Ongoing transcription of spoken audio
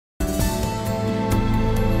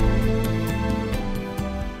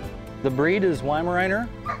The breed is Weimaraner.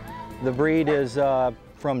 The breed is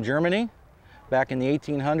from Germany. Back in the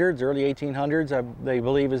 1800s, early 1800s, they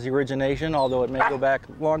believe is the origination, although it may go back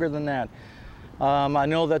longer than that. I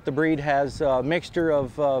know that the breed has a mixture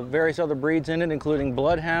of various other breeds in it, including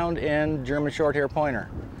Bloodhound and German Shorthair Pointer.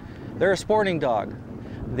 They're a sporting dog.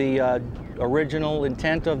 The original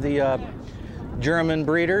intent of the German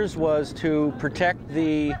breeders was to protect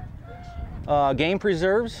the game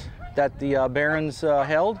preserves that the barons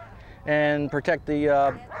held and protect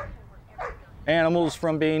the animals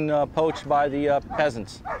from being poached by the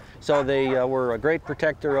peasants. So they were a great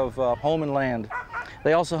protector of home and land.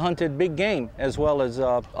 They also hunted big game as well as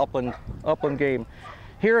upland game.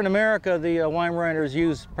 Here in America, the Weimaraner is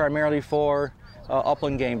used primarily for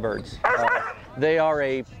upland game birds. They are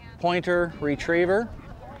a pointer retriever.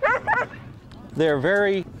 They're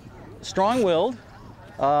very strong-willed.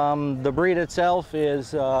 The breed itself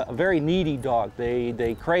is a very needy dog.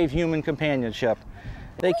 They crave human companionship.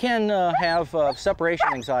 They can have separation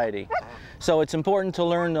anxiety. So it's important to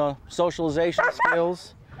learn socialization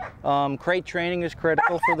skills. Crate training is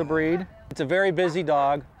critical for the breed. It's a very busy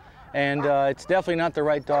dog, and it's definitely not the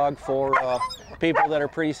right dog for people that are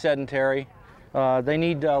pretty sedentary. They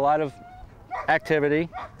need a lot of activity,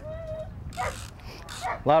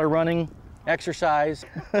 a lot of running, exercise.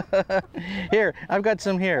 Here, I've got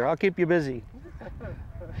some here. I'll keep you busy.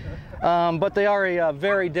 But they are a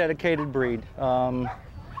very dedicated breed.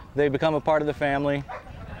 They become a part of the family,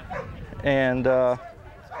 and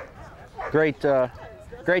great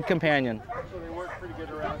companion. So they work pretty good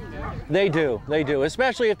around kids? They do,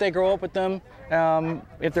 especially if they grow up with them.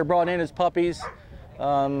 If they're brought in as puppies,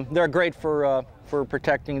 they're great for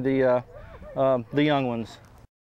protecting the young ones.